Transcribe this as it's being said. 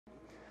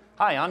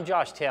Hi, I'm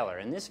Josh Taylor.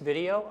 In this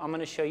video, I'm going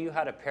to show you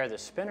how to pair the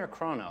Spinner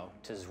Chrono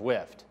to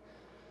Zwift.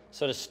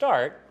 So to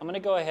start, I'm going to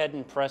go ahead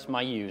and press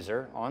my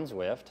user on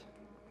Zwift.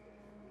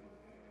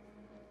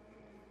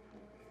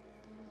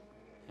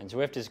 And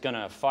Zwift is going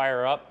to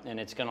fire up and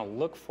it's going to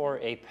look for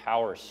a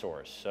power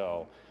source.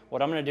 So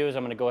what I'm going to do is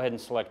I'm going to go ahead and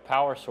select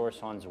power source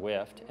on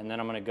Zwift, and then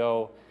I'm going to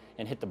go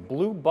and hit the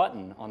blue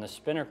button on the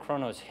Spinner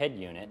Chrono's head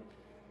unit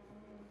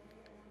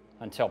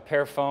until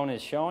pair phone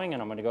is showing,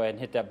 and I'm going to go ahead and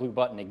hit that blue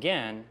button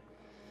again.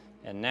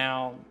 And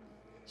now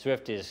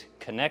Zwift is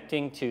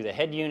connecting to the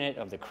head unit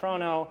of the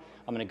chrono.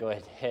 I'm going to go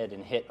ahead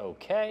and hit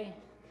OK.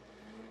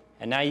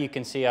 And now you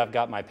can see I've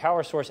got my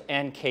power source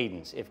and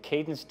cadence. If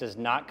cadence does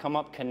not come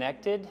up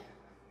connected,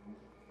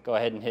 go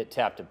ahead and hit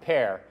tap to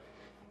pair,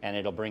 and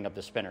it'll bring up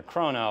the Spinner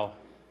Chrono.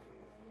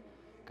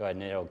 Go ahead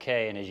and hit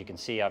OK, and as you can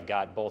see, I've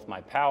got both my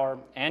power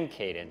and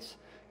cadence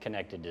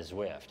connected to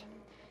Zwift.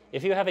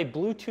 If you have a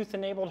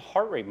Bluetooth-enabled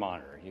heart rate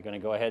monitor, you're going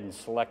to go ahead and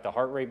select the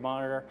heart rate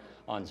monitor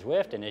on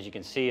Zwift, and as you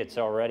can see, it's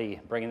already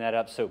bringing that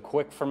up so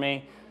quick for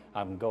me.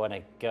 I'm going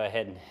to go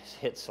ahead and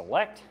hit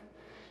select,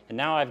 and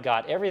now I've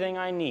got everything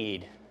I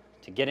need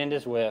to get into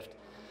Zwift,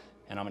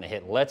 and I'm going to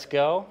hit let's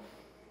go,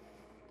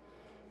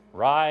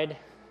 ride,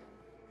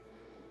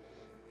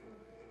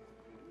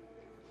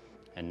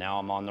 and now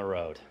I'm on the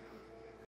road.